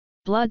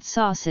Blood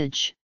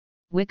sausage,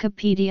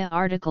 Wikipedia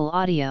article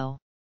audio.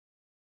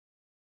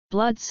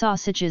 Blood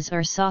sausages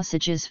are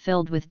sausages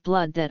filled with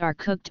blood that are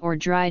cooked or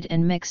dried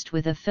and mixed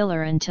with a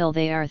filler until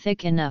they are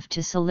thick enough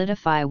to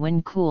solidify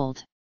when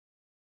cooled.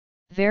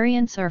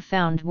 Variants are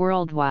found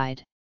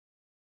worldwide.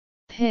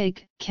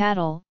 Pig,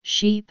 cattle,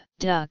 sheep,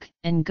 duck,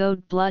 and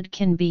goat blood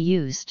can be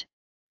used,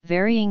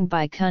 varying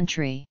by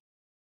country.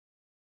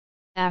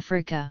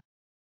 Africa,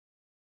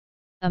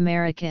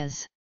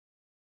 Americas,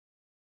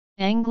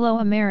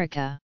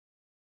 Anglo-America,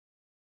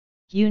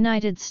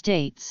 United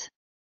States,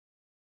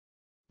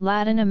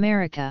 Latin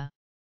America,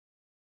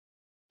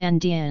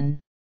 Andean,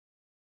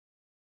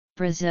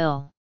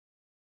 Brazil,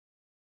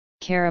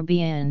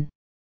 Caribbean,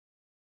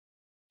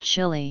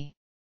 Chile,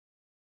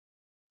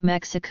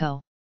 Mexico,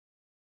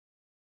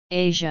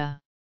 Asia,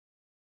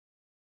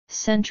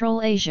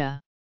 Central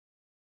Asia,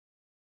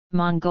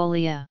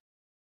 Mongolia,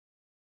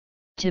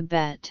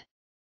 Tibet,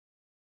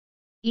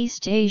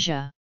 East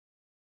Asia,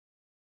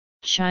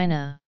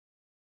 China,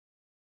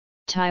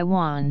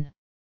 Taiwan,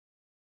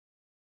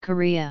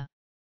 Korea,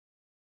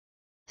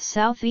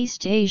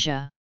 Southeast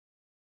Asia,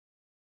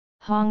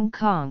 Hong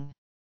Kong,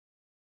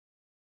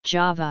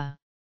 Java,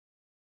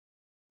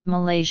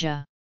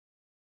 Malaysia,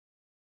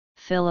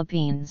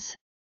 Philippines,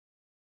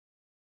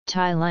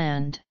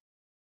 Thailand,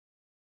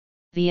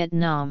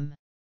 Vietnam,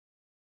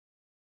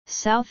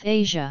 South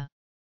Asia.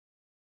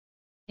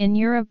 In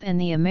Europe and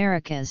the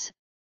Americas,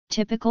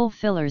 typical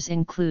fillers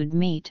include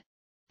meat,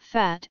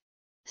 fat,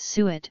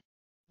 suet,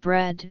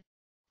 bread,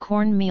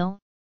 cornmeal,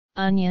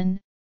 onion,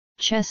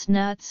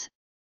 chestnuts,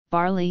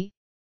 barley,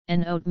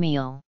 and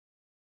oatmeal.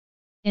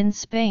 In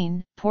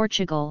Spain,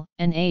 Portugal,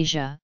 and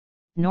Asia,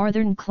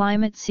 northern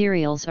climate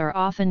cereals are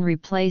often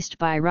replaced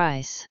by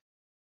rice.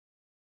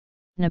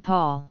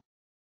 Nepal,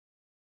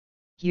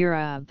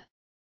 Europe.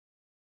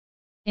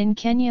 In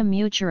Kenya,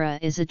 mutura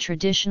is a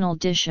traditional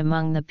dish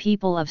among the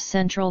people of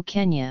central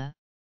Kenya,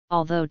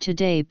 although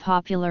today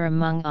popular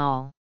among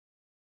all.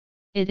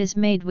 It is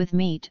made with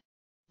meat,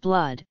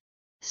 blood,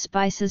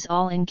 spices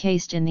all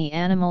encased in the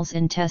animal's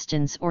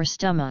intestines or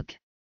stomach.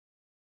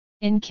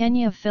 In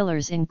Kenya,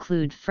 fillers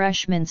include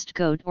fresh minced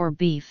goat or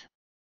beef,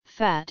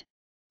 fat,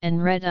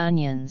 and red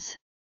onions.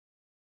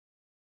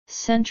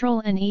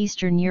 Central and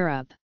Eastern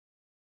Europe.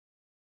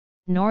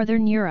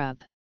 Northern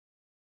Europe.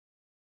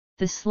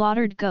 The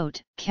slaughtered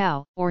goat,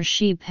 cow, or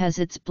sheep has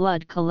its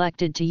blood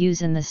collected to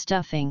use in the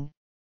stuffing,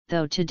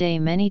 though today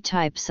many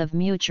types of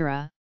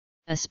mutura,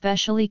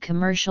 especially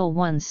commercial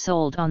ones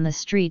sold on the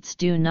streets,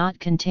 do not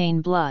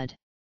contain blood.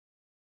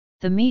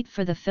 The meat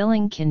for the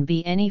filling can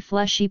be any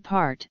fleshy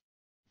part,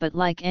 but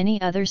like any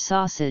other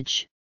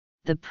sausage,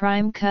 the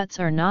prime cuts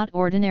are not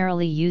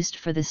ordinarily used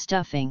for the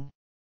stuffing.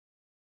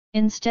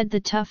 Instead,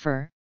 the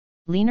tougher,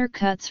 leaner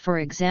cuts, for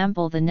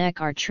example the neck,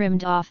 are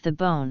trimmed off the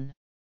bone.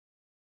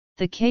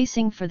 The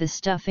casing for the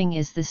stuffing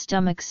is the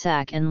stomach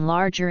sac and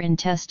larger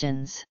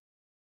intestines.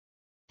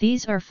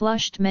 These are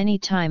flushed many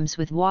times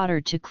with water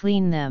to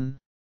clean them.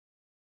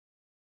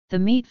 The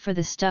meat for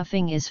the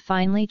stuffing is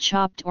finely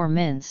chopped or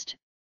minced,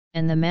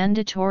 and the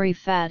mandatory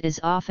fat is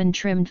often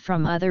trimmed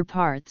from other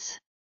parts.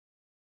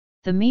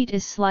 The meat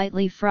is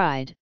slightly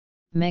fried,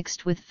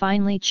 mixed with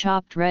finely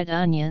chopped red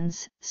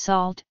onions,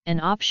 salt, and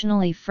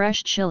optionally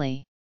fresh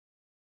chili.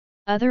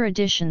 Other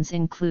additions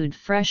include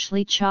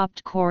freshly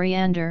chopped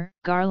coriander,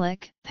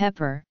 garlic,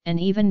 pepper, and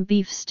even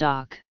beef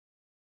stock.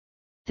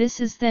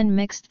 This is then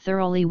mixed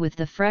thoroughly with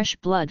the fresh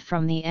blood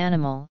from the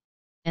animal,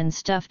 and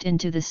stuffed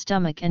into the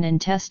stomach and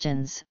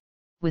intestines,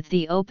 with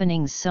the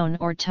openings sewn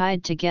or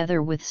tied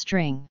together with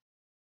string.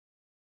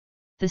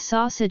 The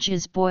sausage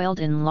is boiled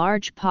in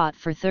large pot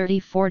for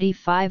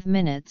 30–45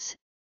 minutes,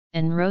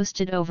 and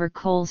roasted over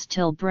coals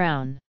till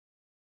brown.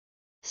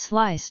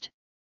 Sliced,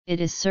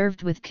 it is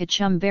served with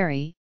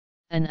kachumbari,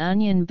 an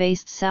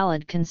onion-based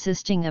salad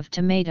consisting of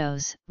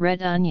tomatoes,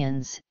 red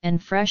onions,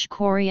 and fresh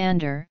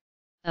coriander,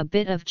 a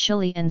bit of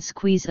chili and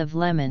squeeze of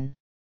lemon.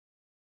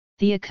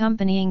 The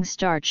accompanying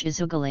starch is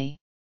ugali.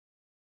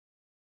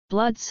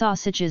 Blood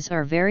sausages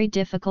are very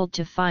difficult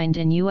to find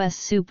in U.S.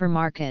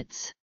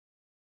 supermarkets.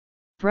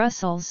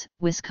 Brussels,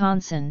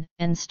 Wisconsin,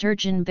 and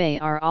Sturgeon Bay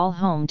are all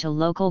home to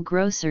local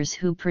grocers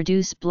who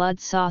produce blood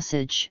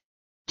sausage,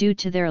 due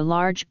to their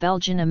large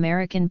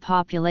Belgian-American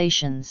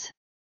populations.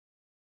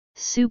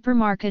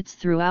 Supermarkets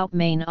throughout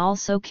Maine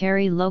also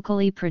carry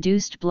locally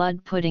produced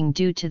blood pudding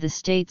due to the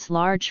state's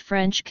large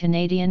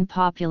French-Canadian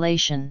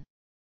population.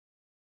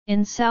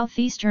 In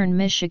southeastern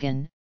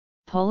Michigan,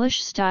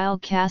 Polish-style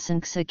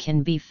kasanksa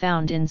can be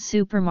found in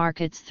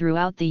supermarkets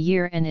throughout the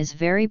year and is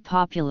very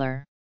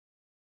popular.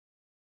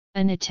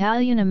 An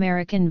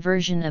Italian-American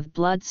version of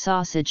blood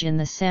sausage in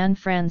the San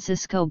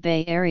Francisco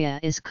Bay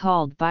Area is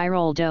called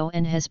biroldo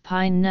and has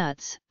pine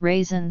nuts,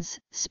 raisins,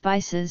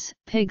 spices,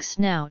 pig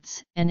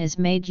snouts, and is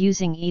made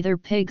using either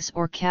pig's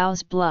or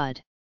cow's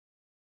blood.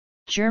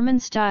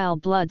 German-style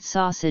blood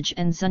sausage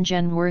and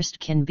Zungenwurst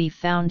can be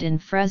found in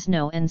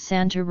Fresno and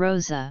Santa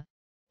Rosa,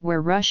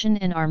 where Russian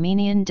and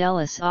Armenian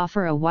delis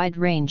offer a wide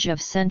range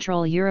of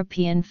Central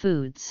European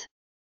foods.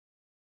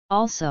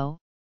 Also,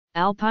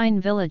 Alpine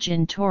village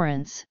in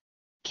Torrance,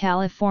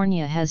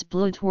 California has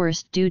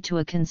Blutwurst due to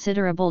a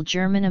considerable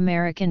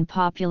German-American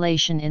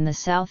population in the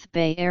South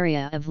Bay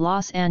area of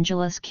Los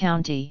Angeles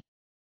County.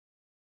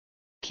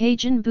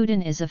 Cajun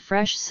boudin is a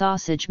fresh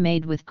sausage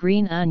made with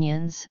green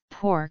onions,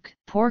 pork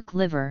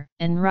liver,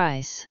 and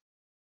rice.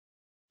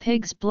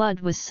 Pig's blood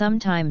was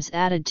sometimes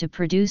added to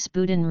produce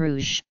boudin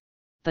rouge,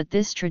 but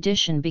this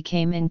tradition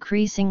became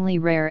increasingly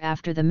rare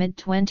after the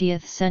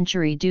mid-20th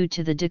century due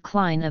to the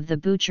decline of the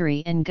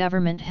butchery and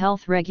government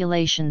health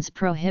regulations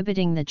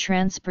prohibiting the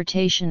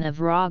transportation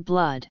of raw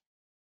blood.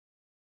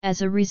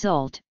 As a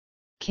result,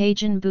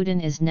 Cajun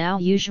boudin is now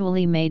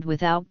usually made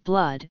without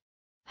blood.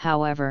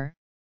 However,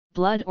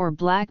 blood or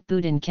black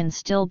boudin can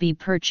still be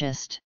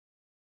purchased.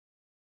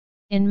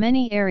 In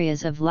many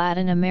areas of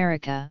Latin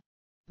America,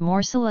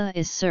 morcilla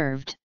is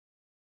served.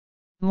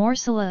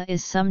 Morcilla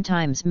is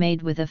sometimes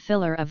made with a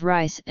filler of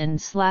rice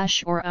and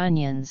slash or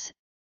onions,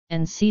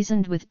 and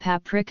seasoned with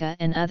paprika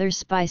and other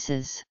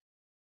spices.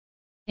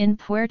 In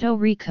Puerto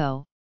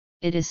Rico,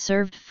 it is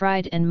served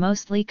fried and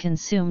mostly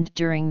consumed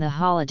during the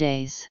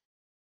holidays.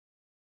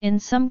 In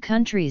some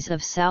countries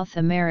of South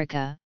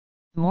America,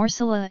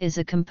 morcilla is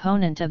a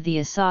component of the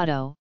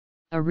asado,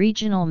 a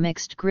regional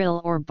mixed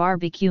grill or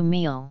barbecue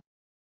meal.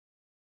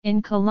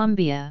 In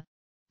Colombia,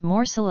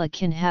 morcilla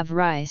can have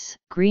rice,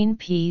 green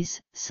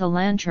peas,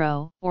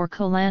 cilantro, or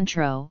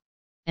culantro,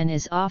 and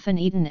is often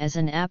eaten as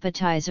an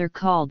appetizer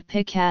called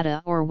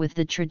picada or with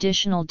the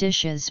traditional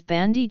dishes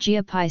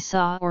bandejilla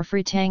paisa or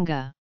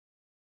fritanga.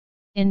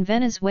 In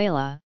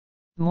Venezuela,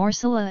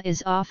 morcilla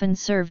is often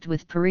served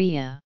with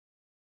parrilla.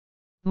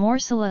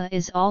 Morcilla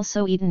is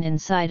also eaten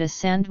inside a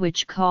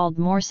sandwich called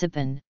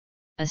morcipan,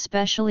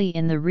 especially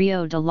in the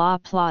Rio de la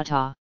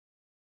Plata.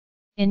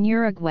 In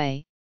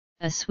Uruguay,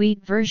 a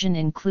sweet version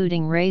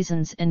including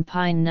raisins and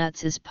pine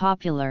nuts is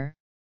popular.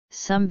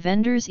 Some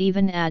vendors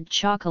even add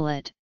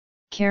chocolate,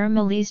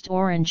 caramelized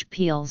orange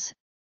peels,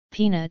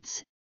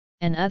 peanuts,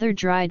 and other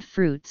dried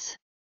fruits.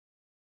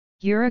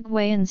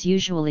 Uruguayans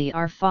usually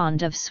are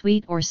fond of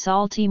sweet or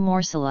salty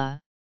morcilla,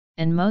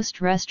 and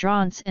most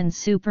restaurants and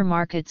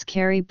supermarkets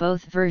carry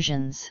both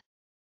versions.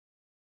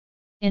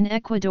 In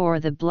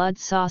Ecuador, the blood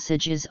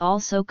sausage is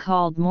also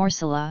called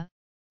morcilla,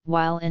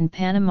 while in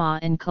Panama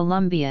and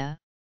Colombia,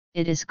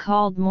 it is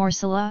called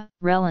morcilla,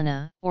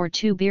 relena, or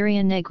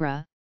tuberia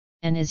negra,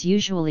 and is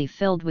usually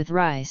filled with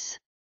rice.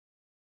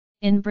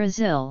 In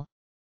Brazil,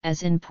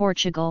 as in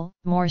Portugal,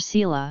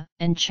 morcilla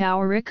and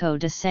chourico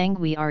de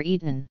sangue are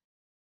eaten.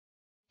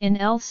 In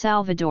El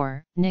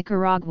Salvador,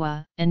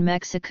 Nicaragua, and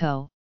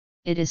Mexico,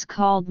 it is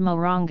called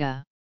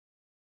moranga.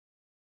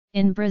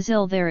 In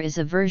Brazil there is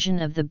a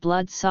version of the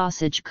blood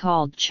sausage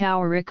called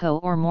chourico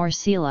or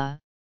morcilla,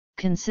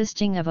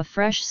 consisting of a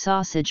fresh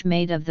sausage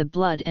made of the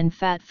blood and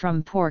fat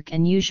from pork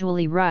and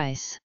usually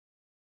rice.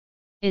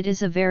 It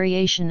is a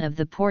variation of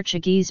the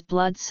Portuguese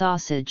blood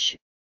sausage,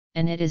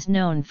 and it is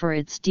known for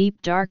its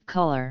deep dark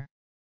color.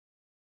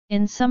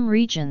 In some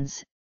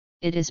regions,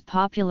 it is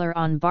popular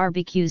on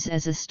barbecues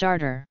as a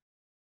starter.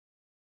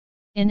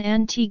 In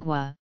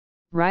Antigua,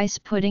 rice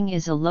pudding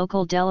is a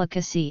local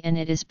delicacy and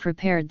it is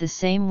prepared the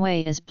same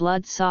way as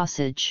blood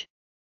sausage.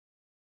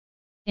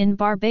 In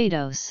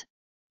Barbados,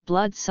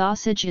 blood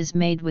sausage is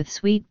made with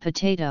sweet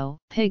potato,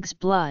 pig's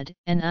blood,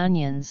 and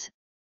onions,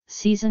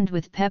 seasoned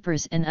with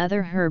peppers and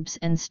other herbs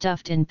and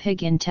stuffed in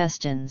pig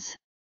intestines.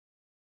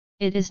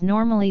 It is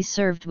normally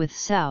served with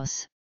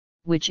sauce,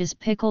 which is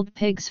pickled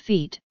pig's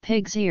feet,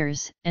 pig's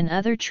ears, and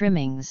other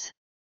trimmings.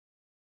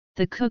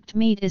 The cooked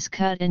meat is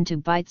cut into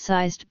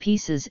bite-sized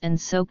pieces and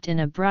soaked in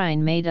a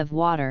brine made of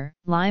water,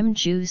 lime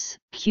juice,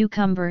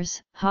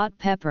 cucumbers, hot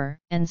pepper,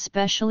 and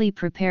specially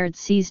prepared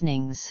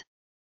seasonings.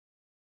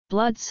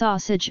 Blood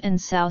sausage and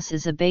sauce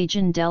is a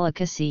Bajan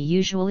delicacy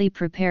usually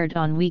prepared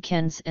on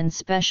weekends and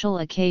special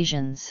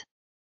occasions.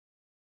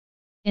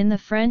 In the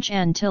French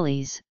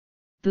Antilles,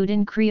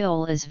 boudin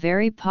Creole is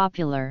very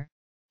popular,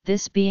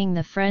 this being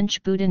the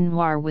French boudin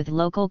noir with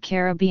local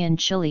Caribbean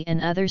chili and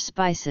other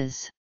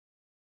spices.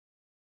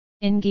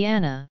 In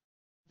Guyana,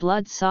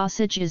 blood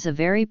sausage is a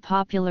very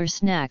popular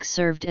snack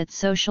served at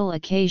social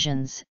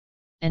occasions,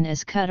 and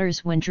as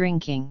cutters when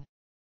drinking.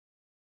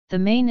 The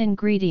main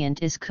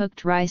ingredient is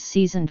cooked rice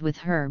seasoned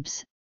with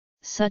herbs,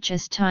 such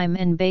as thyme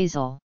and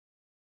basil.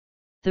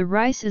 The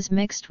rice is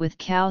mixed with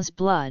cow's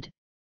blood,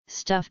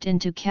 stuffed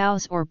into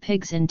cow's or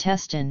pig's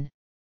intestine,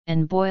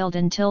 and boiled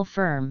until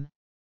firm,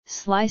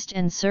 sliced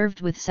and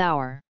served with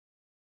sour.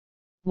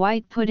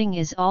 White pudding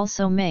is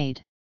also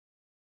made.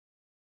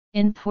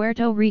 In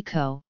Puerto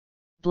Rico,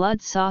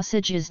 blood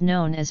sausage is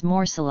known as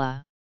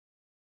morcilla.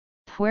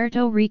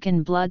 Puerto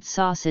Rican blood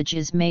sausage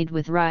is made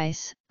with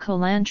rice,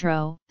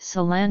 culantro,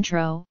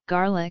 cilantro,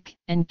 garlic,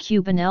 and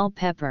Cubanelle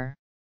pepper.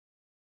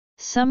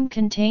 Some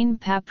contain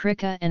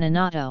paprika and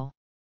annatto.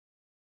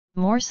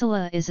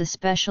 Morcilla is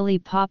especially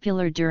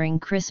popular during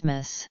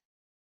Christmas.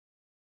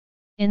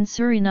 In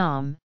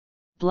Suriname,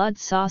 blood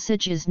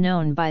sausage is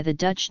known by the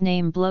Dutch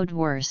name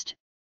bloedworst,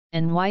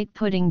 and white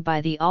pudding by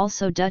the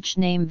also Dutch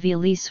name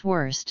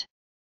vleesworst.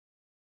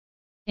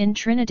 In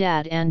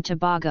Trinidad and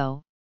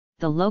Tobago,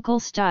 the local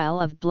style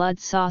of blood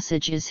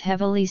sausage is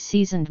heavily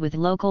seasoned with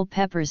local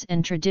peppers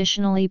and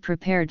traditionally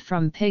prepared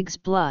from pig's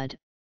blood,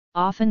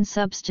 often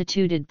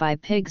substituted by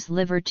pig's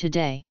liver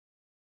today.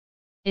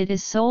 It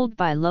is sold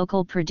by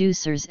local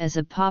producers as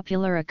a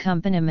popular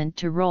accompaniment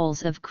to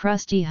rolls of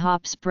crusty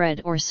hops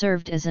bread or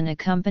served as an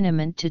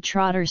accompaniment to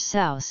trotter's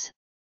sauce,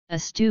 a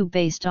stew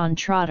based on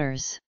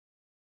trotters.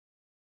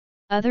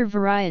 Other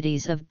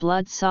varieties of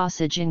blood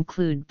sausage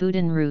include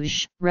boudin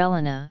rouge,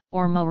 relena,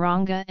 or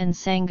moronga and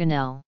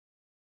sanguinel.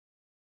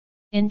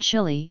 In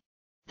Chile,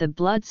 the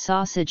blood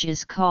sausage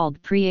is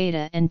called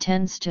prieta and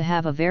tends to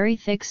have a very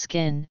thick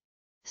skin,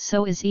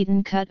 so is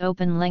eaten cut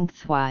open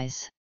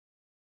lengthwise.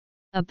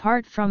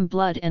 Apart from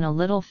blood and a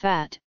little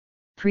fat,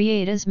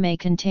 prietas may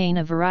contain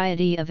a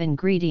variety of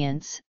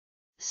ingredients,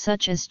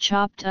 such as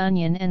chopped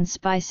onion and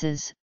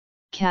spices,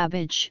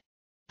 cabbage,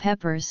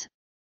 peppers,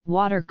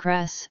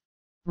 watercress,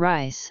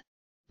 rice,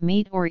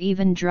 meat or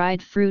even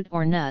dried fruit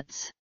or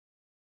nuts.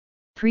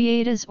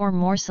 Prietas or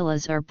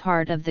morcillas are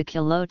part of the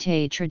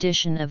quilote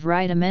tradition of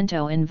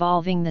ritamento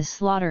involving the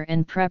slaughter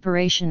and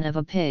preparation of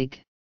a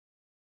pig.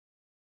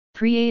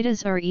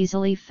 Prietas are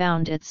easily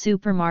found at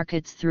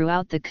supermarkets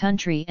throughout the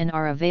country and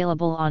are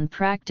available on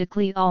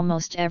practically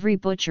almost every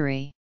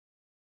butchery.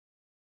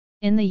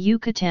 In the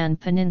Yucatan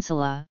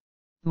Peninsula,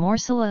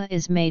 morcilla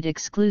is made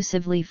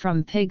exclusively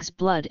from pig's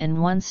blood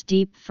and once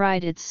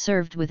deep-fried it's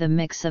served with a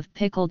mix of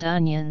pickled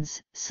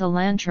onions,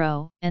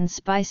 cilantro, and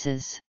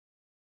spices.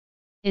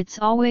 It's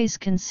always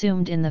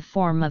consumed in the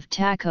form of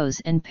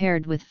tacos and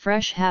paired with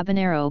fresh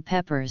habanero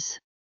peppers.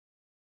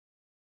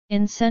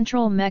 In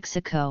central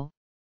Mexico,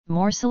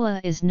 morcilla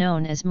is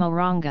known as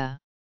moronga.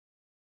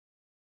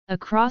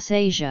 Across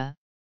Asia,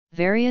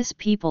 various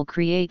people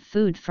create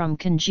food from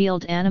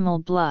congealed animal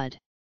blood.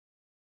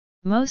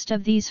 Most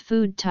of these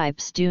food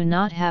types do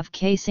not have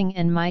casing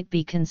and might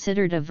be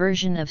considered a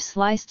version of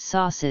sliced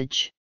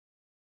sausage.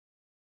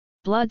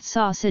 Blood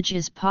sausage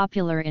is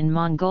popular in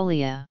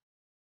Mongolia.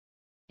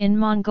 In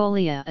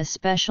Mongolia, a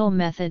special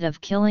method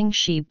of killing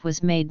sheep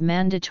was made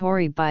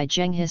mandatory by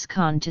Genghis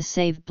Khan to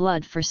save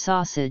blood for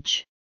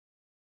sausage.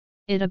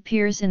 It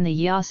appears in the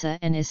yassa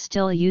and is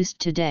still used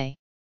today.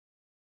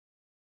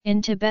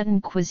 In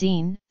Tibetan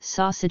cuisine,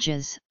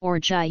 sausages, or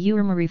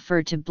gyurma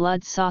refer to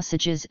blood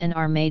sausages and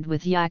are made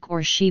with yak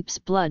or sheep's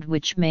blood,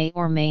 which may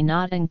or may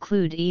not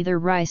include either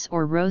rice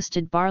or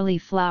roasted barley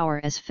flour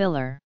as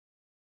filler.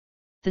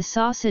 The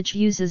sausage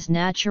uses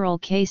natural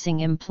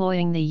casing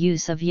employing the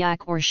use of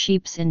yak or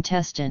sheep's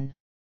intestine.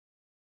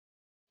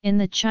 In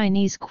the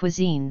Chinese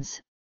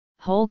cuisines,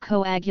 whole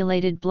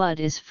coagulated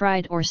blood is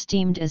fried or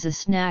steamed as a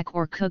snack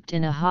or cooked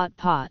in a hot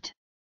pot.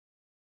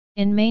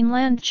 In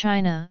mainland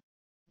China,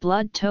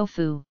 blood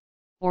tofu,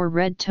 or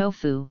red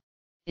tofu,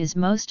 is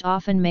most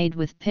often made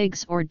with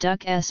pig's or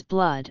duck's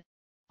blood,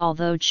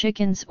 although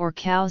chicken's or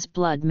cow's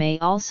blood may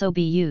also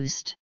be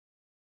used.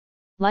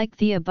 Like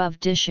the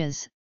above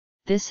dishes,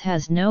 this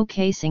has no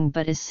casing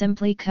but is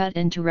simply cut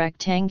into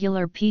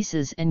rectangular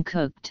pieces and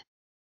cooked.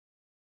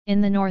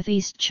 In the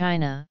northeast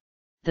China,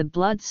 the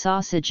blood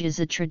sausage is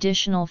a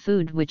traditional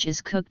food which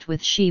is cooked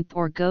with sheep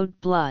or goat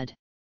blood.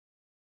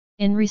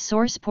 In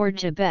resource-poor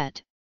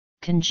Tibet,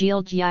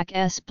 congealed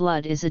yak's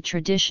blood is a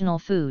traditional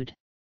food.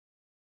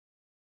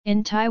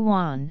 In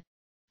Taiwan,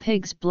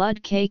 pig's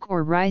blood cake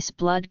or rice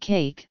blood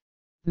cake,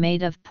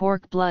 made of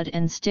pork blood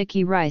and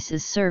sticky rice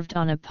is served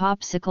on a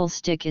popsicle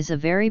stick, is a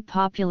very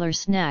popular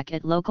snack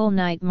at local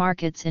night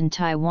markets in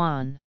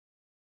Taiwan.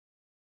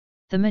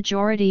 The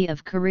majority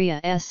of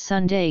Korea's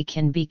sundae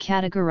can be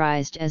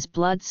categorized as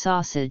blood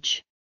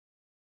sausage.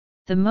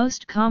 The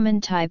most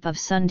common type of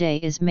sundae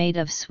is made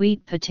of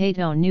sweet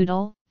potato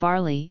noodle,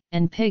 barley,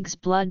 and pig's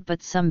blood,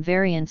 but some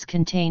variants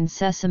contain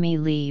sesame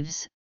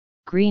leaves,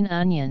 green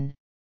onion,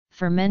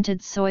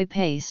 fermented soy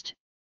paste,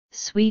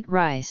 sweet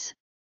rice,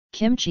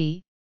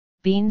 kimchi,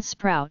 bean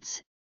sprouts,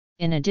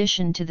 in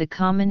addition to the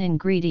common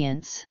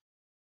ingredients.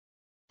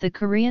 The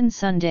Korean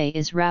sundae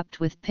is wrapped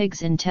with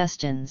pig's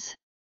intestines.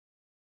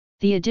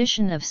 The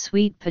addition of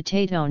sweet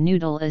potato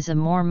noodle is a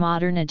more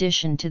modern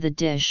addition to the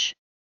dish.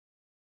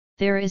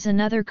 There is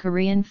another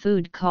Korean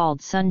food called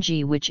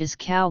sunji, which is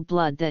cow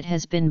blood that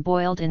has been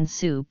boiled in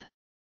soup.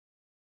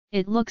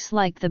 It looks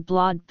like the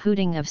blod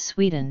pudding of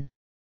Sweden.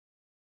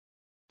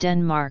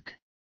 Denmark,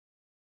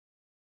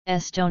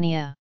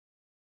 Estonia,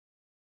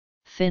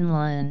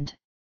 Finland,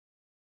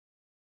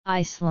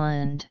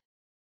 Iceland,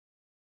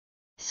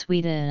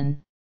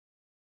 Sweden,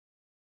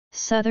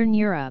 Southern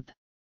Europe,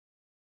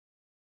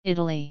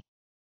 Italy,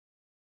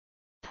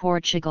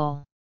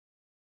 Portugal,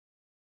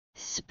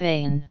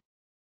 Spain,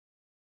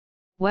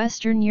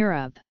 Western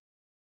Europe,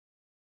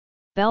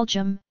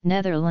 Belgium,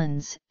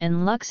 Netherlands,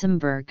 and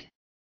Luxembourg,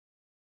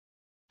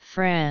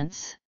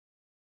 France,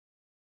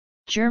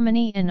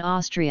 Germany and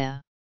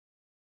Austria,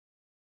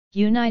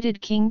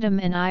 United Kingdom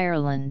and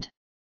Ireland.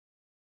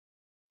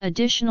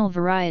 Additional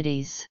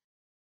varieties.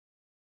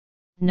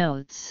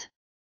 Notes.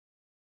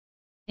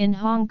 In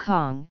Hong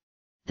Kong,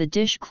 the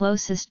dish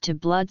closest to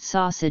blood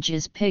sausage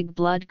is pig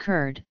blood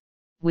curd,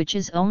 which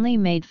is only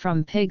made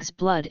from pig's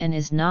blood and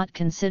is not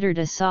considered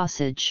a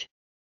sausage.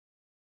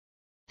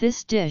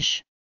 This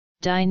dish,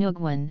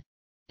 dinuguan,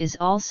 is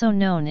also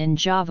known in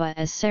Java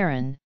as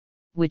saran,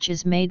 which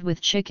is made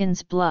with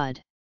chicken's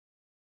blood.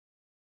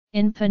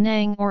 In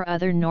Penang or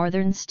other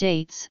northern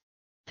states,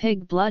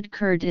 pig blood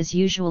curd is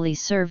usually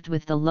served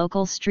with the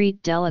local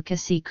street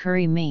delicacy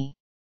curry mee.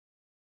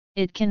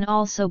 It can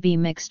also be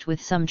mixed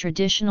with some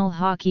traditional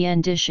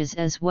Hokkien dishes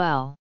as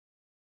well.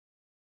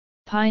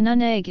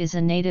 Pinuneg is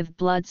a native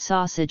blood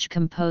sausage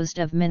composed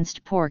of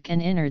minced pork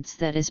and innards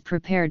that is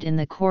prepared in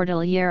the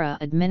Cordillera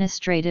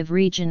Administrative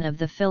Region of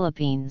the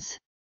Philippines.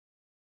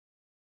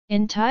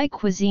 In Thai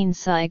cuisine,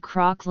 Sai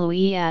Krok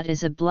Luiat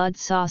is a blood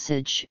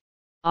sausage,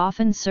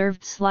 often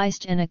served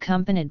sliced and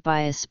accompanied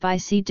by a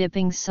spicy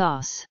dipping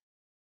sauce.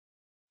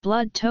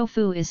 Blood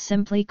tofu is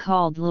simply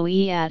called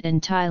luiat in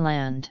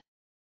Thailand.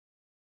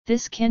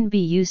 This can be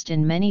used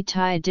in many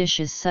Thai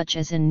dishes such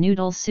as in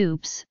noodle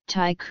soups,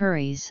 Thai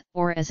curries,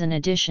 or as an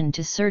addition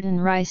to certain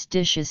rice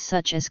dishes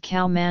such as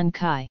khao man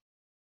khai.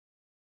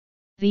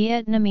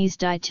 Vietnamese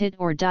dai tit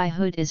or dai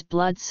hut is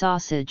blood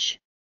sausage,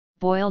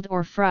 boiled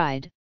or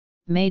fried,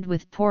 made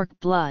with pork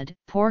blood,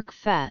 pork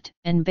fat,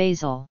 and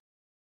basil.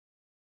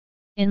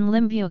 In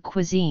Limbua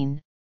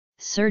cuisine,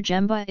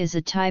 surgemba is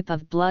a type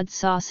of blood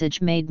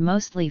sausage made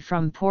mostly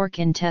from pork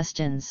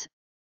intestines,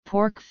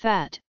 pork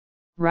fat,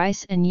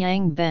 rice and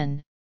yang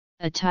ben,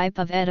 a type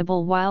of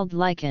edible wild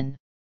lichen.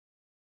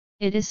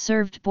 It is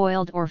served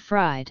boiled or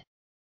fried.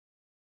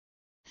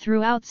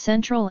 Throughout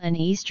Central and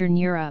Eastern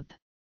Europe,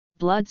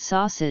 blood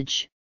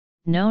sausage,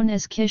 known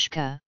as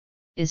kishka,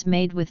 is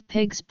made with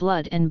pig's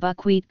blood and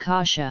buckwheat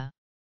kasha.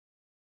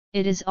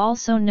 It is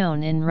also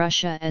known in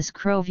Russia as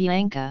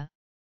krovyanka,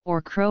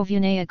 or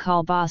krovyanaya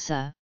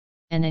kolbasa,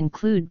 and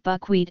include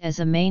buckwheat as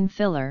a main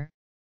filler,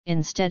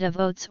 instead of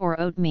oats or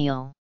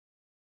oatmeal.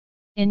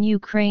 In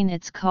Ukraine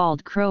it's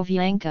called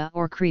krovyanka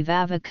or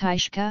krivava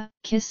kishka,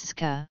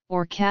 kiska,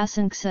 or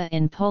kasanksa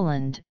in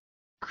Poland,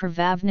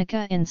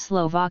 krvavnica in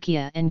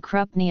Slovakia and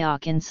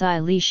krupniak in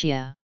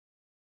Silesia.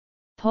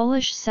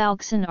 Polish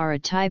salksan are a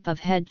type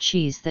of head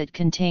cheese that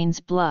contains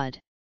blood.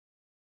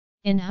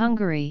 In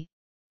Hungary,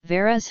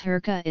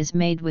 vereshchurka is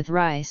made with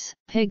rice,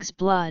 pig's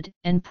blood,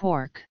 and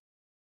pork.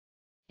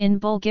 In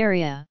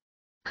Bulgaria,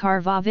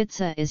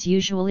 karvavica is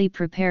usually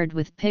prepared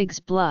with pig's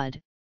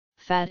blood,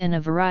 fat and a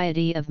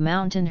variety of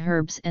mountain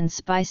herbs and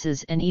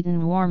spices and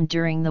eaten warm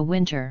during the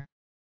winter.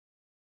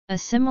 A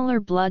similar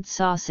blood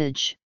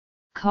sausage,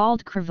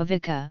 called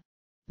krvavica,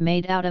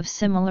 made out of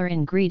similar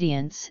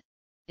ingredients,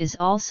 is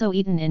also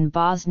eaten in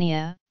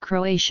Bosnia,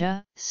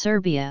 Croatia,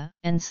 Serbia,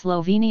 and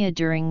Slovenia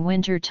during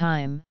winter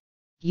time,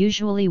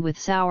 usually with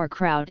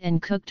sauerkraut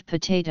and cooked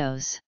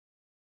potatoes.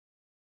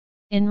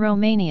 In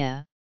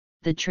Romania,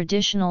 the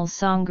traditional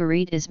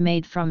sangărit is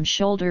made from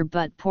shoulder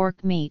butt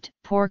pork meat,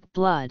 pork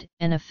blood,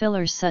 and a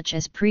filler such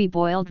as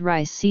pre-boiled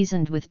rice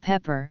seasoned with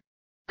pepper,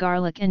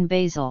 garlic and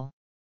basil.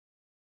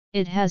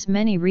 It has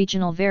many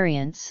regional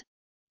variants,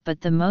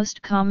 but the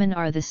most common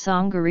are the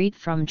sangărit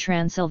from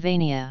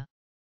Transylvania.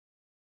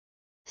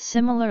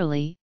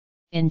 Similarly,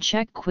 in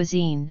Czech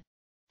cuisine,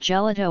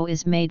 gelato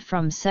is made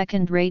from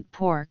second-rate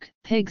pork,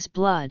 pig's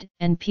blood,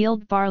 and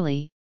peeled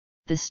barley.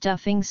 The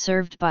stuffing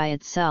served by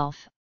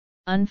itself,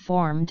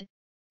 unformed,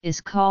 is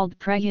called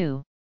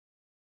preu.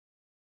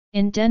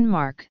 In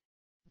Denmark,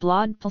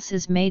 blodpølse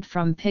is made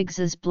from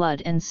pig's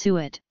blood and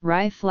suet,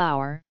 rye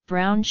flour,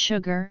 brown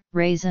sugar,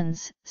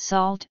 raisins,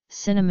 salt,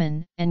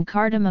 cinnamon, and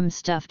cardamom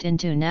stuffed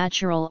into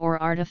natural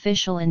or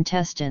artificial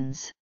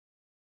intestines.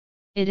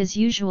 It is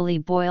usually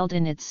boiled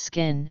in its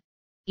skin,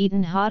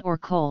 eaten hot or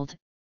cold,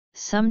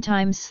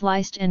 sometimes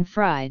sliced and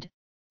fried,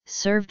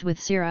 served with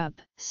syrup,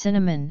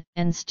 cinnamon,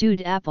 and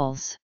stewed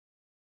apples.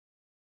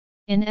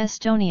 In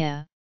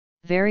Estonia,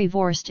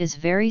 Verivurst is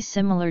very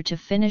similar to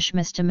Finnish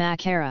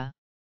Mistamakara.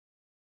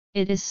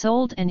 It is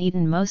sold and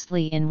eaten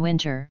mostly in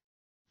winter,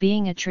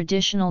 being a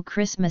traditional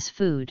Christmas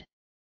food.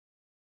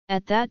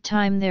 At that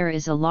time there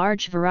is a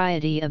large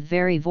variety of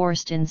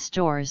Verivurst in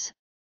stores,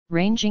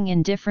 ranging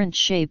in different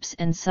shapes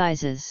and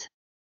sizes.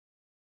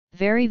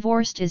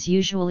 Verivurst is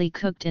usually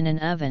cooked in an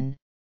oven,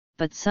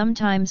 but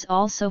sometimes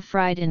also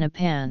fried in a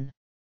pan.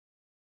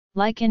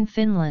 Like in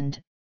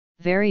Finland,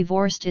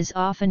 Verivurst is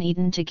often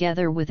eaten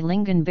together with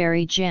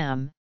lingonberry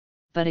jam,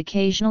 but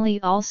occasionally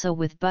also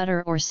with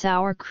butter or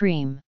sour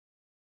cream.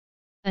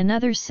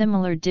 Another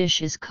similar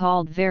dish is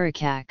called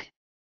verikak.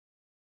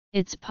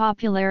 Its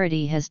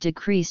popularity has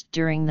decreased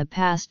during the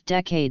past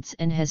decades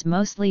and has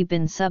mostly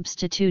been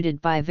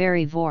substituted by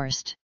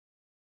Verivurst.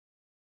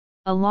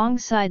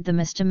 Alongside the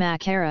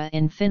mistamakara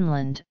in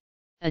Finland,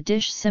 a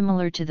dish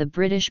similar to the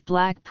British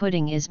black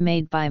pudding is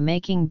made by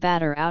making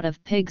batter out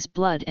of pig's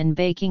blood and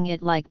baking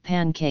it like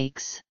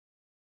pancakes.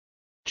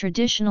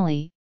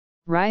 Traditionally,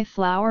 rye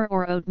flour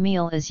or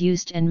oatmeal is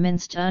used and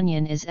minced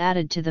onion is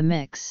added to the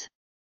mix.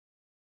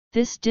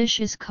 This dish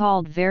is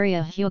called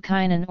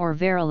veriahukainen or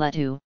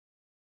verilettu.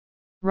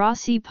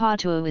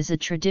 Rasipatu is a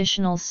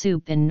traditional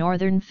soup in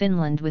northern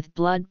Finland with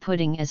blood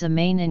pudding as a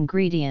main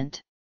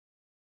ingredient.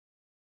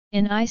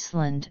 In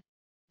Iceland,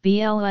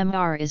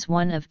 BLMR is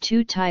one of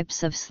two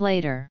types of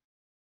Slater.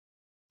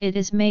 It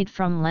is made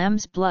from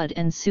lamb's blood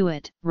and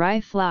suet,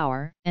 rye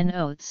flour, and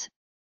oats,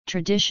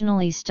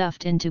 traditionally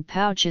stuffed into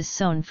pouches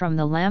sewn from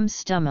the lamb's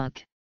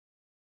stomach.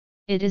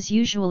 It is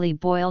usually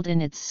boiled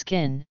in its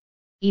skin,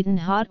 eaten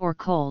hot or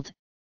cold,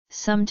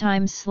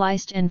 sometimes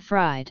sliced and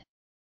fried.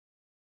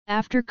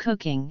 After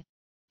cooking,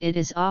 it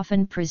is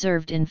often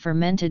preserved in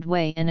fermented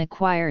way and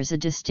acquires a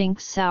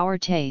distinct sour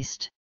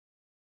taste.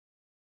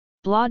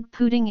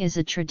 Blodpudding is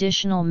a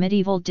traditional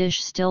medieval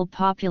dish still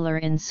popular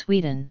in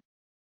Sweden.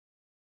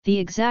 The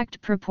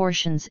exact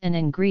proportions and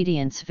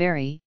ingredients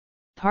vary,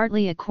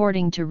 partly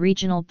according to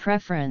regional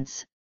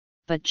preference,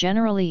 but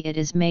generally it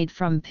is made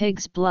from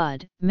pig's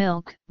blood,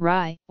 milk,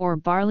 rye or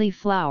barley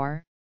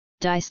flour,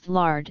 diced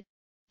lard,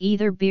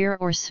 either beer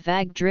or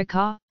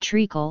svagdricka,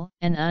 treacle,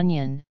 and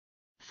onion,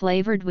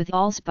 flavored with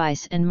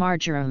allspice and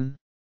marjoram.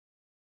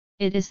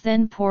 It is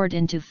then poured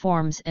into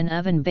forms and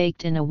oven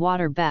baked in a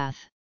water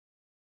bath.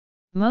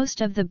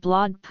 Most of the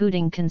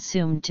blodpudding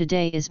consumed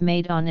today is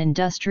made on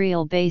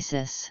industrial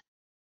basis.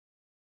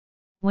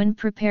 When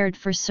prepared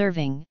for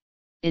serving,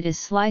 it is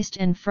sliced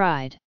and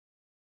fried.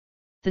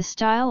 The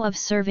style of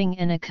serving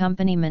and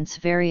accompaniments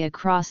vary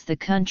across the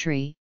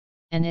country,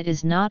 and it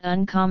is not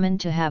uncommon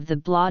to have the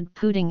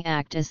blodpudding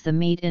act as the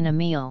meat in a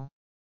meal.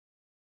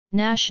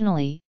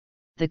 Nationally,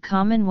 the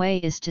common way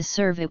is to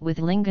serve it with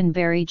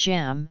lingonberry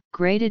jam,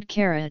 grated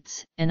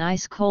carrots, and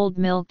ice-cold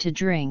milk to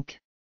drink.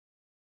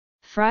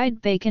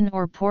 Fried bacon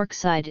or pork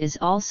side is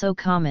also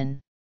common.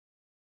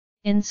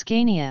 In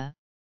Scania,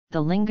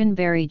 the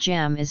lingonberry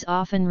jam is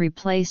often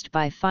replaced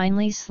by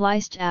finely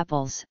sliced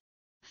apples,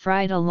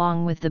 fried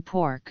along with the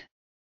pork.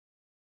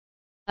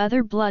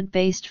 Other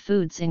blood-based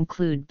foods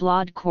include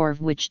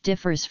blodkorv, which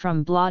differs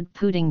from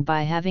blodpudding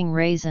by having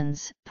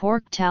raisins,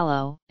 pork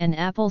tallow, and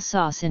apple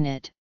sauce in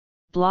it,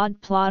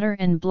 blodplotter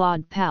and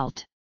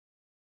blodpalt.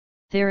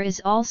 There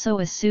is also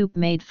a soup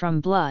made from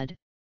blood,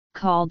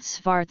 called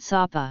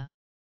svartsoppa.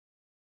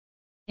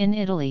 In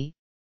Italy,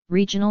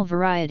 regional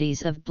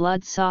varieties of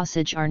blood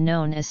sausage are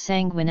known as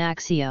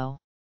sanguinaccio.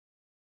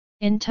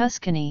 In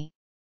Tuscany,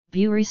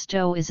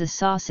 Buristo is a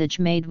sausage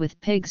made with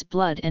pig's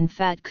blood and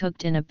fat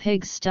cooked in a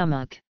pig's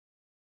stomach.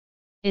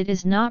 It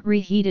is not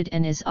reheated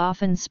and is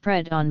often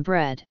spread on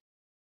bread.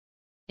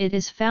 It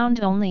is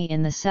found only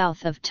in the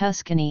south of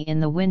Tuscany in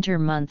the winter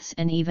months,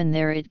 and even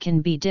there it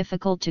can be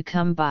difficult to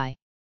come by.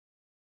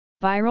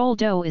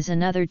 Biroldo is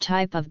another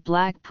type of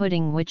black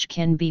pudding which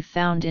can be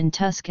found in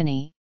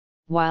Tuscany,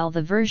 while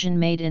the version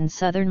made in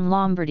southern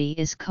Lombardy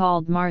is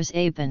called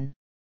marsapan.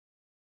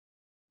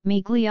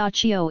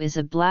 Migliaccio is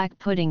a black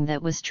pudding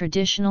that was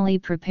traditionally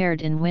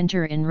prepared in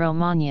winter in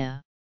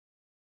Romagna.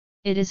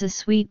 It is a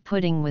sweet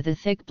pudding with a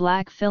thick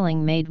black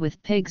filling made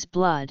with pig's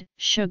blood,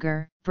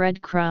 sugar,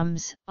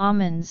 breadcrumbs,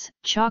 almonds,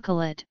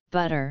 chocolate,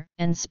 butter,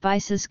 and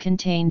spices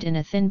contained in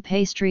a thin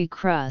pastry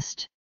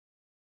crust.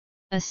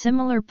 A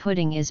similar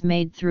pudding is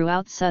made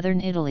throughout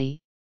southern Italy,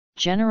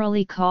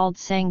 generally called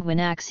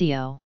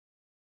sanguinaccio.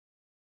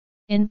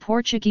 In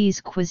Portuguese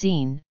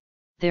cuisine,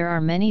 there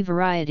are many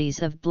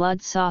varieties of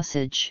blood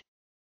sausage.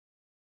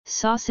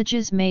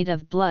 Sausages made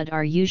of blood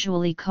are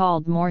usually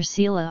called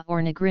morcilla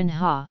or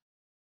negrinha.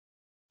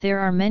 There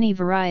are many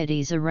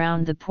varieties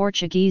around the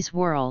Portuguese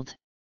world.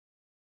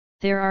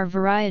 There are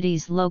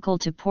varieties local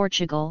to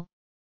Portugal,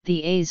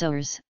 the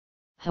Azores,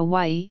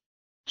 Hawaii,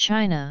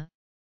 China,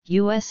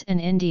 US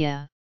and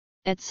India,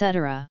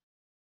 etc.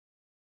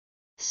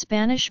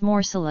 Spanish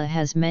morcilla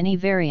has many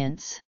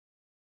variants.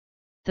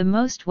 The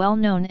most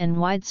well-known and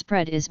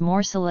widespread is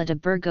morcilla de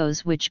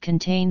Burgos, which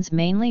contains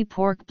mainly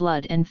pork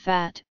blood and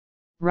fat,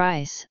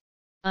 rice,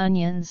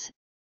 onions,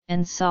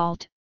 and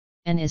salt,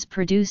 and is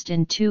produced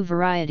in two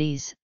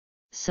varieties,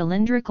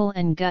 cylindrical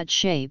and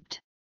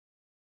gut-shaped.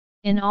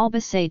 In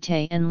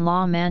Albacete and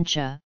La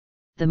Mancha,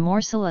 the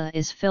morcilla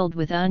is filled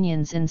with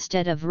onions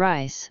instead of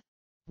rice,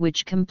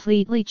 which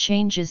completely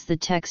changes the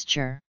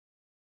texture.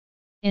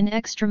 In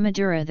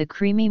Extremadura, the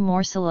creamy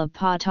morcilla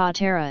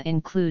patatera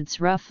includes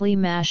roughly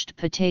mashed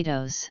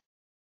potatoes.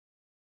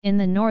 In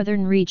the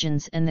northern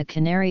regions and the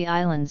Canary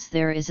Islands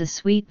there is a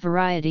sweet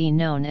variety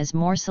known as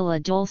morcilla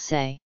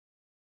dulce.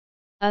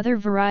 Other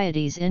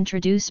varieties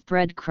introduce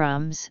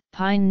breadcrumbs,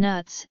 pine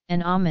nuts,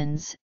 and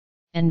almonds,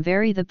 and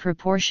vary the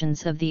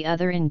proportions of the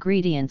other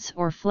ingredients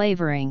or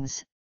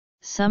flavorings,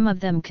 some of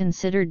them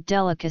considered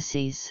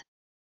delicacies.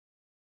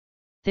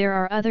 There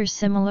are other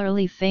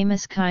similarly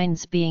famous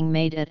kinds being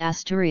made at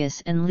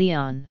Asturias and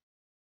Leon.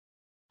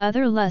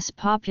 Other less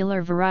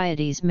popular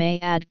varieties may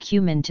add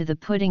cumin to the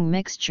pudding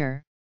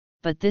mixture,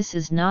 but this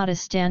is not a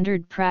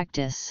standard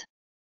practice.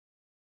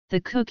 The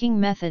cooking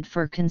method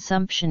for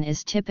consumption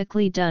is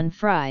typically done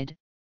fried,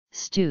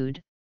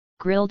 stewed,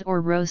 grilled or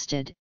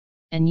roasted,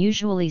 and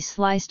usually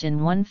sliced in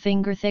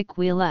 1-finger-thick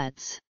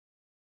wheelettes.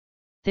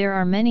 There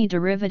are many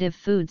derivative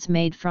foods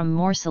made from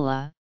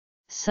morcilla,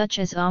 such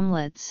as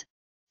omelettes,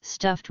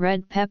 stuffed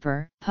red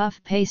pepper,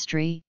 puff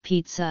pastry,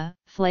 pizza,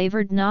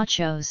 flavored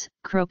nachos,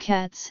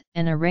 croquettes,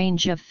 and a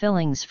range of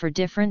fillings for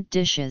different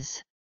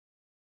dishes.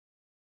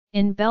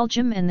 In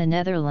Belgium and the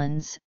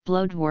Netherlands,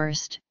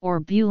 bloedworst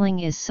or buling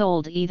is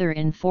sold either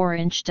in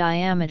 4-inch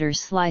diameter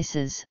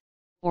slices,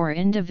 or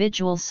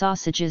individual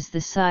sausages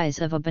the size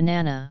of a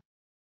banana.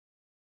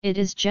 It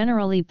is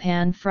generally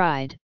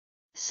pan-fried.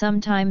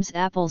 Sometimes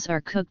apples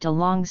are cooked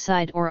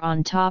alongside or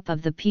on top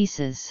of the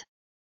pieces.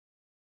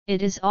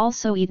 It is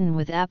also eaten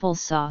with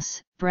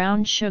applesauce,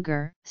 brown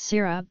sugar,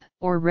 syrup,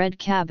 or red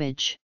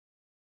cabbage.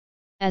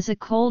 As a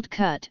cold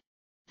cut,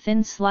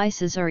 thin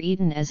slices are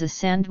eaten as a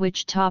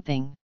sandwich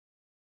topping.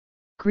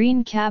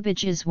 Green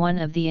cabbage is one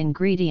of the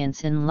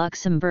ingredients in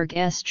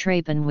Luxembourg's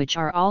trapen, which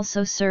are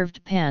also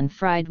served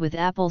pan-fried with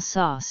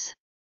applesauce.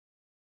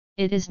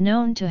 It is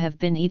known to have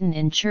been eaten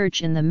in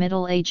church in the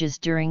Middle Ages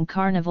during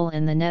Carnival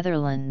in the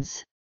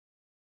Netherlands.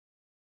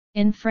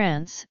 In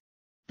France,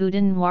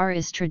 boudin noir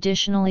is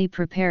traditionally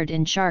prepared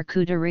in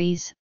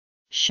charcuteries,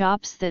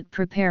 shops that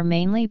prepare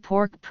mainly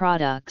pork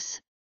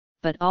products,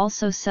 but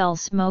also sell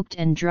smoked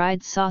and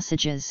dried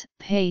sausages,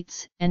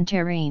 pâtes, and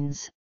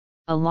terrines,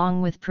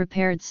 along with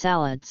prepared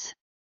salads.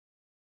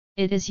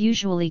 It is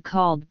usually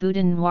called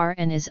boudin noir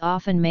and is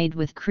often made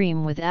with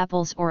cream with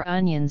apples or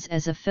onions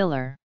as a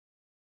filler.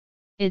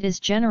 It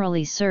is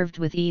generally served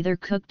with either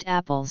cooked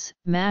apples,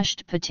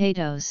 mashed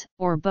potatoes,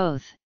 or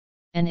both,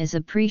 and is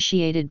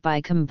appreciated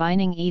by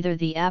combining either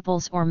the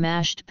apples or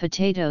mashed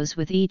potatoes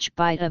with each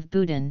bite of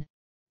boudin,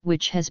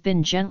 which has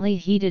been gently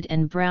heated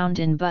and browned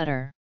in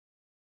butter.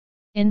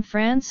 In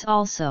France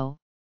also,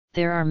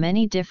 there are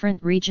many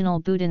different regional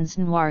boudins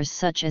noirs,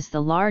 such as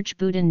the large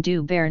boudin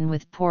du Béarn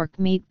with pork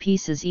meat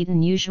pieces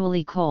eaten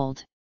usually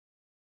cold.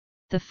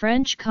 The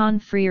French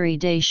Confrérie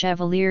des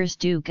Chevaliers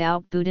du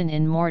Gout boudin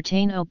in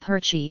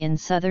Mortagne-au-Perche in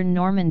southern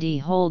Normandy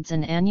holds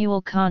an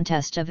annual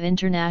contest of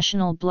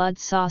international blood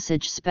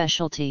sausage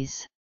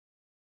specialties.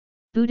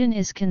 Boudin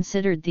is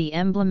considered the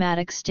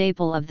emblematic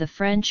staple of the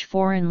French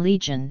Foreign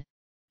Legion,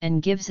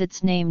 and gives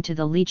its name to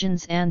the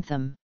Legion's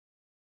anthem.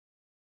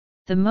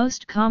 The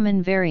most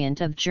common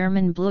variant of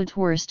German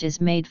Blutwurst is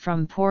made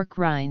from pork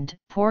rind,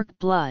 pork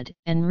blood,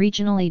 and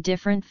regionally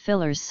different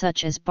fillers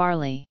such as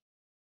barley.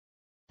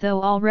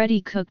 Though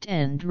already cooked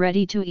and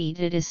ready to eat,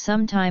 it is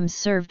sometimes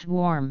served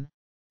warm,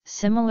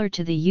 similar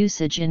to the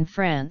usage in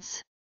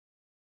France.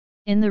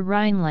 In the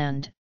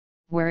Rhineland,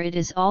 where it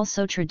is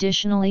also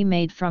traditionally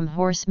made from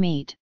horse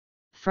meat,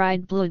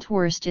 fried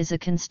Blutwurst is a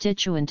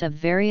constituent of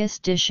various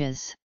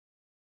dishes.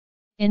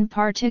 In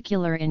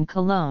particular in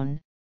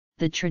Cologne,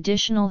 the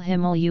traditional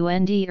Himmel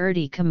und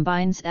Erde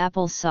combines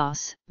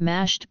applesauce,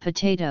 mashed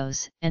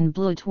potatoes, and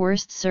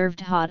Blutwurst served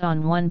hot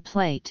on one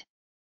plate.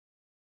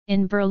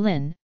 In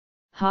Berlin,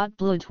 hot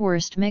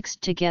Blutwurst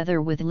mixed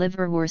together with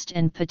liverwurst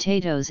and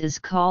potatoes is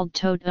called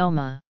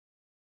Totoma.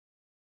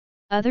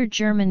 Other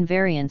German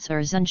variants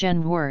are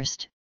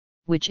Zungenwurst,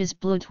 which is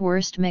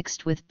Blutwurst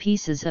mixed with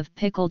pieces of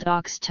pickled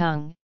ox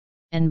tongue,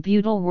 and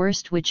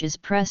Budelwurst, which is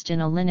pressed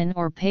in a linen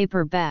or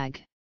paper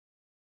bag.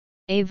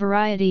 A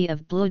variety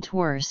of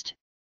Blutwurst,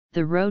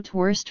 the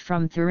Rotwurst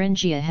from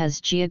Thuringia,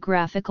 has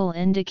geographical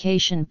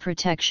indication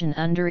protection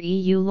under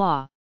EU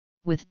law,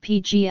 with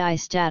PGI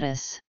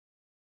status.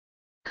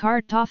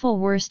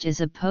 Kartoffelwurst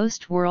is a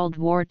post-World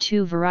War II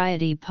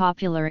variety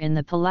popular in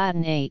the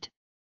Palatinate,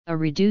 a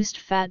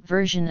reduced-fat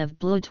version of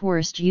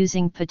Blutwurst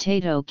using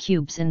potato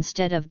cubes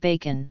instead of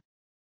bacon.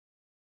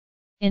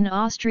 In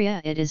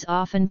Austria it is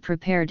often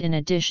prepared in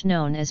a dish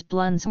known as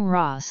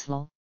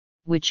Blunzenrossel,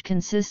 which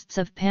consists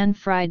of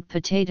pan-fried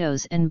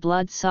potatoes and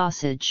blood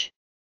sausage.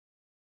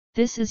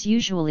 This is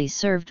usually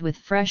served with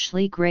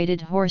freshly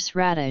grated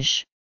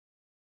horseradish.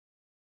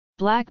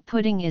 Black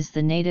pudding is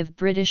the native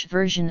British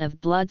version of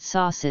blood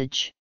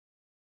sausage.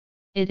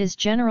 It is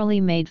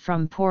generally made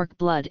from pork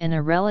blood and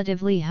a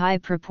relatively high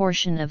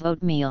proportion of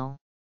oatmeal.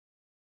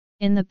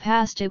 In the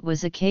past it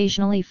was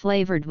occasionally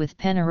flavored with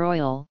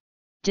pennyroyal,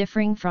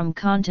 differing from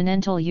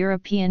continental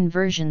European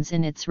versions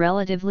in its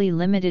relatively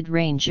limited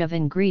range of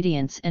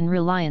ingredients and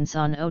reliance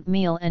on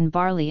oatmeal and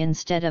barley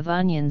instead of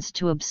onions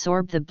to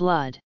absorb the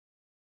blood.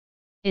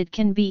 It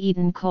can be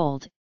eaten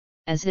cold,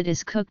 as it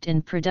is cooked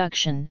in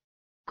production,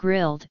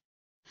 grilled,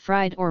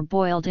 fried or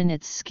boiled in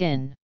its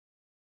skin.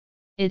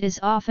 It is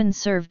often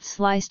served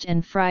sliced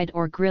and fried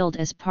or grilled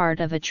as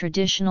part of a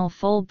traditional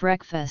full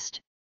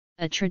breakfast,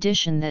 a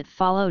tradition that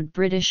followed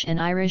British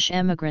and Irish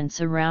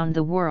emigrants around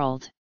the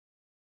world.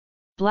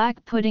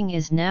 Black pudding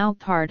is now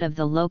part of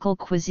the local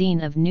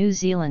cuisine of New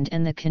Zealand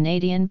and the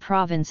Canadian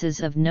provinces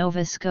of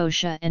Nova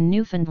Scotia and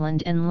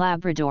Newfoundland and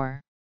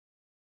Labrador.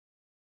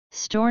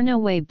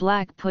 Stornoway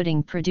black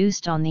pudding,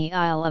 produced on the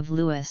Isle of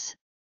Lewis,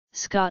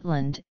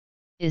 Scotland,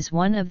 is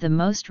one of the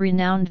most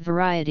renowned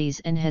varieties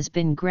and has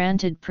been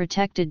granted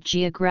protected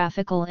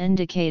geographical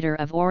indicator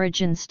of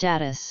origin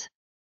status.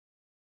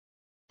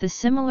 The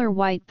similar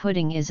white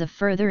pudding is a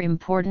further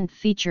important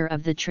feature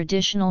of the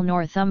traditional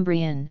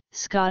Northumbrian,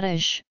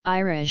 Scottish,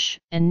 Irish,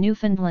 and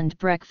Newfoundland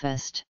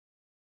breakfast.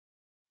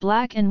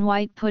 Black and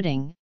white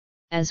pudding,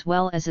 as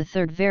well as a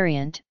third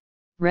variant,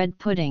 red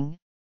pudding,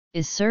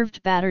 is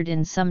served battered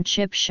in some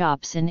chip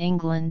shops in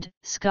England,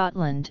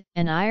 Scotland,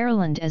 and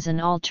Ireland as an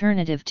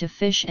alternative to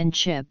fish and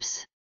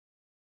chips.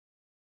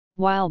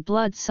 While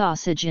blood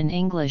sausage in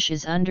English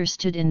is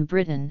understood in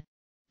Britain,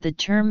 the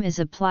term is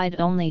applied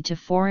only to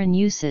foreign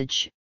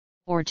usage,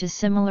 or to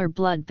similar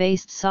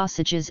blood-based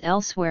sausages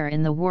elsewhere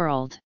in the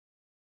world.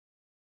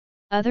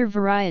 Other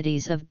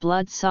varieties of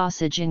blood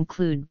sausage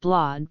include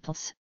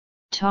blodpils,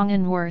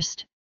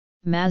 Tongenwurst,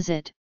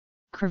 Mazet,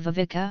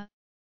 Krvavica,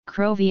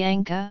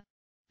 Krovianka,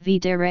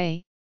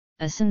 Videre,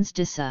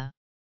 Asensdissa.